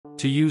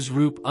To use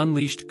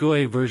Roop-unleashed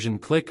GUI version,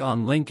 click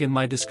on link in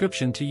my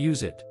description to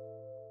use it.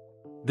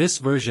 This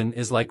version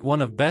is like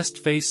one of best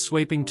face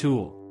swiping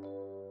tool.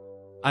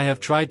 I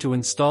have tried to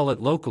install it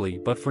locally,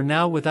 but for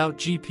now without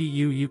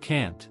GPU you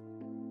can't.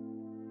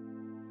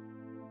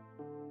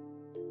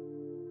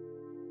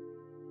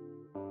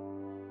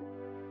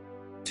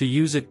 To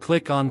use it,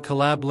 click on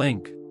collab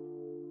link.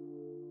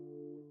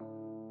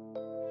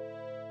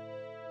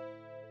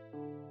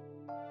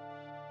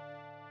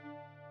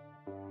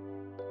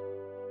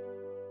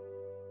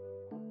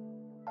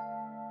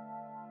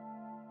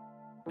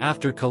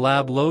 After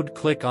collab load,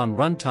 click on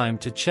runtime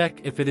to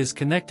check if it is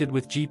connected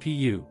with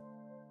GPU.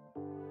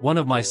 One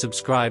of my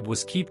subscribe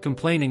was keep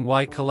complaining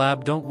why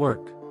collab don't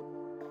work.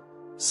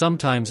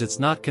 Sometimes it's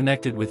not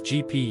connected with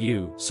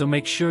GPU, so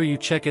make sure you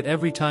check it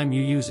every time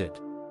you use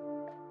it.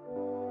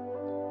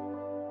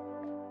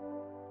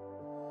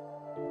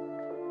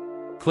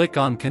 Click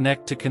on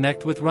connect to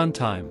connect with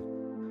runtime.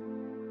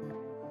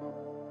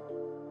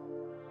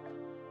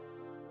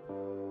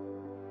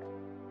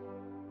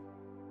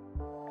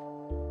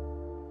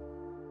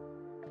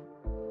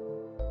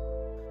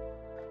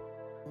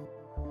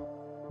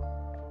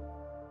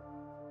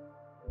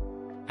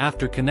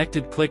 After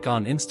connected, click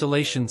on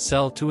installation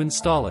cell to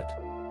install it.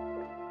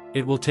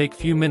 It will take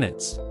few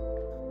minutes.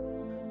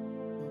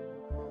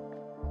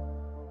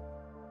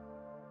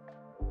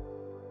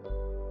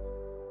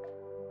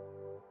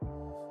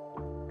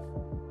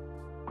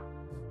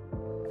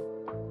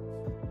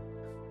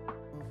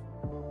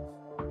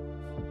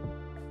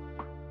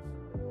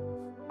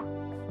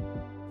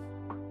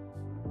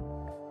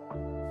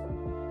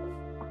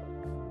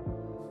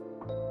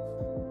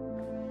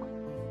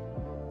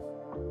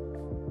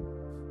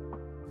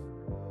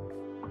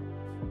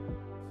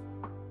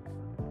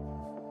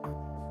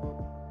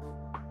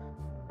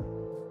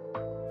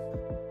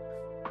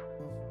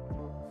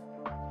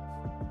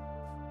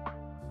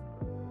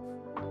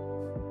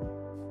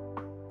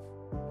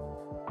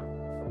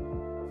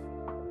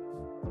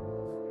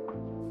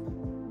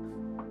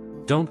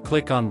 Don't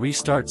click on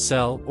restart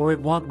cell or it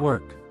won't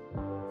work.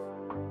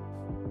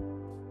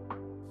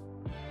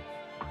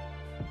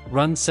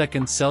 Run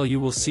second cell,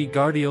 you will see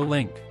Guardio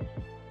link.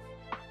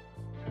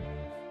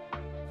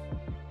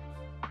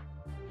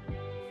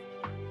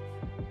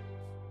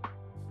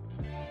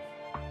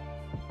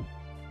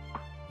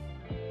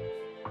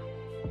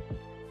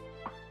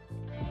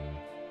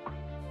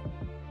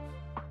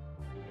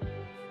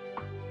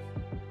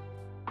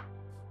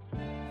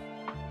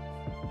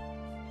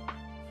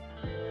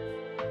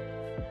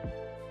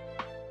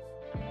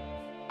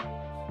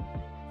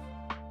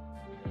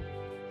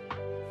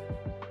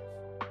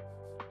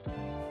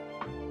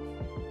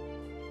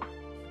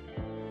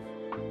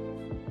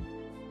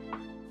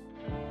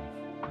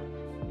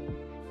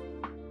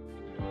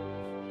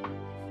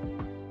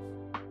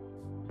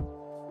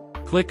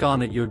 Click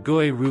on it, your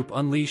GUI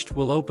Roop-unleashed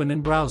will open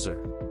in browser.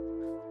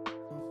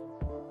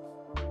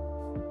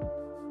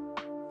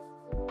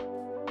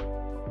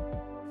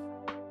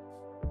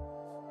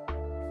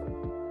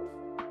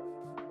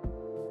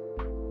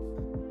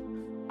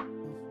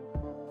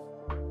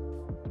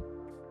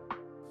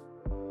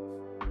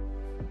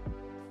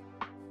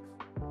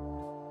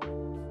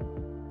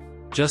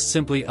 Just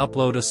simply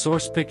upload a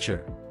source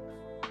picture.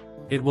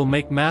 It will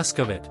make mask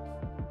of it.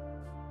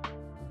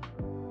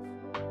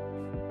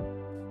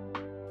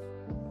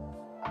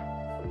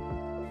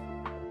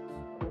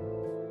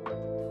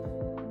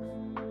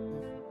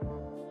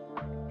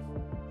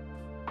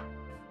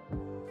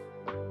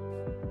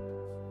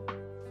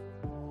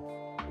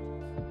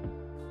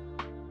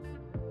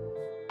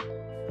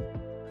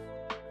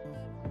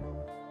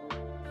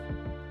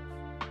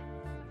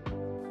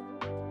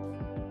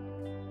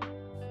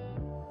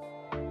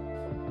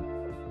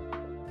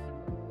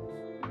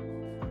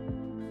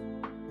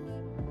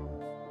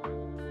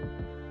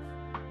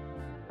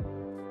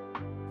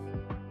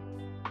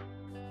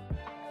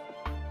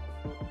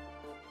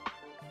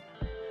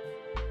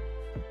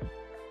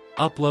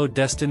 Upload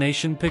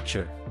destination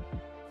picture.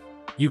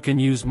 You can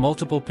use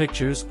multiple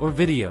pictures or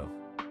video.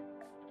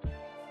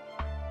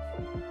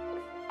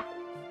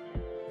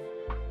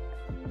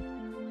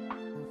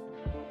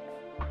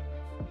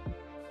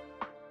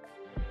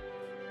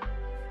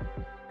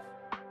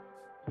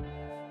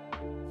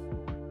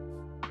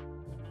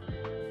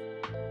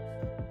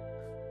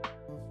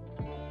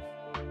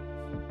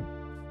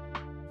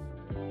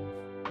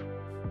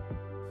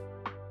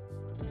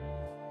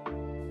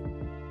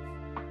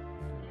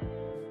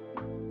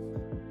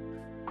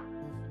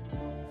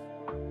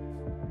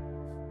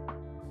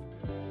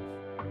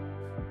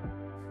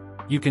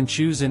 You can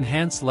choose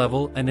Enhance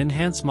Level and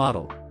Enhance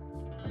Model.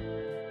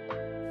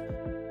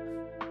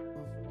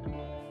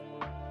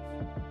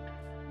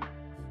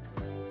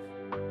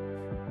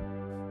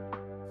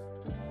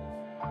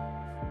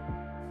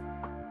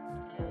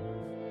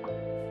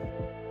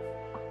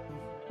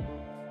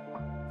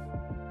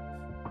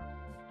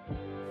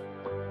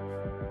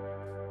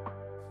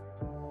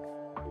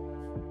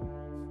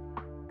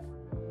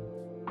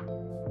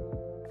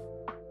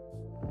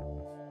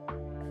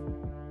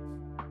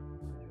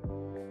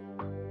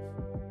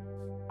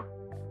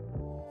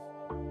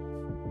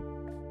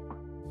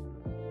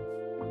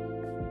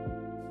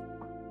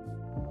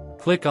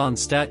 Click on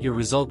Stat. Your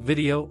result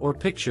video or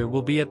picture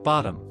will be at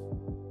bottom.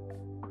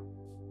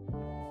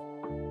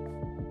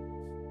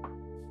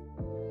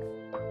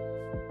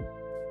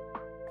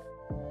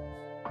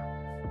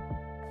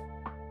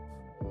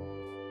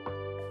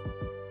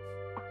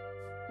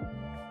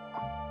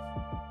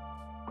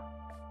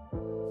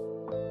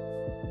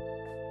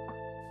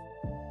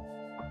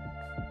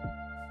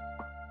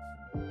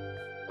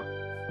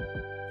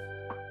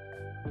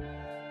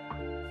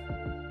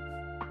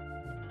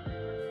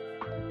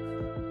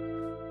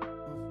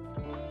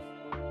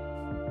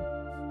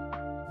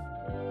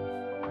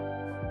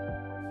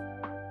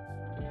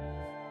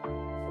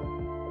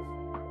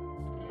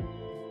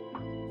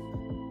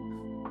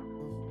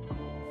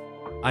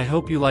 I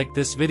hope you liked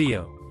this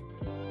video.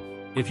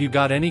 If you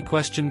got any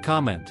question,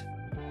 comment.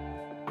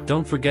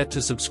 Don't forget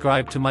to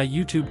subscribe to my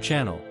YouTube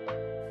channel.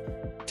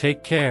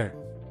 Take care.